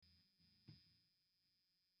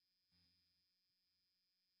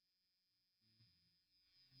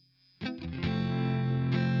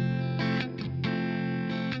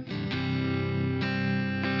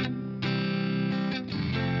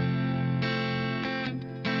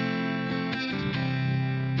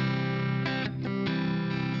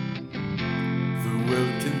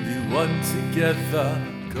one together,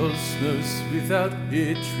 cosmos without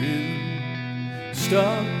hatred,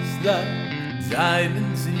 stars like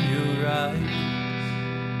diamonds in your eyes.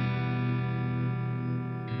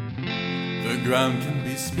 The ground can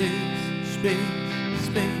be space, space,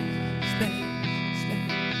 space, space,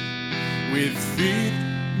 space, with feet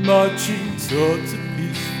marching towards a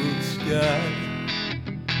peaceful sky.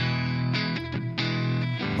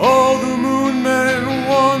 All the Moonmen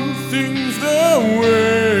want things their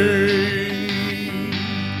way,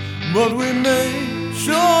 but we make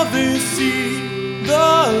sure they see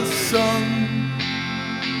the sun.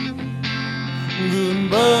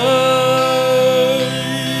 Goodbye,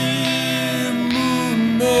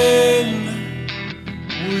 Moonmen,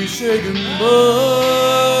 we say goodbye,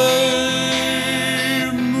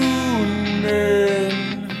 Moonmen,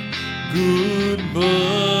 goodbye.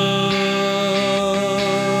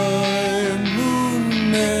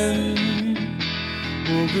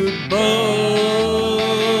 Oh, goodbye,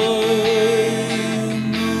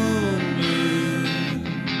 Moonmen.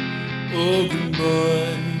 Oh,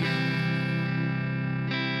 goodbye.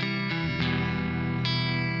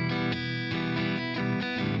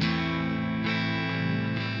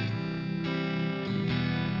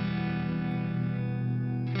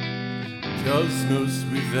 Cosmos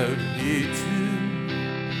without hatred,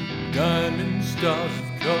 diamond stars of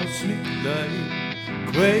cosmic light,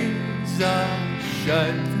 quasars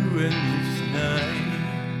shine through endless night.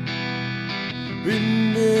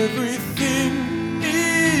 When everything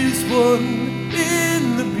is one in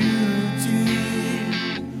the beauty,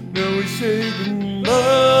 now we say goodbye,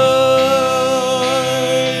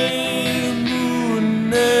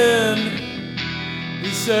 Moonmen. We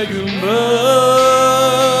say goodbye,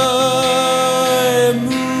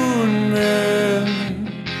 Moonmen.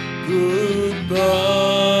 Goodbye,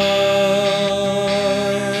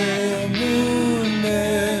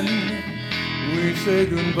 Moonmen. We say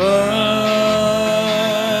goodbye.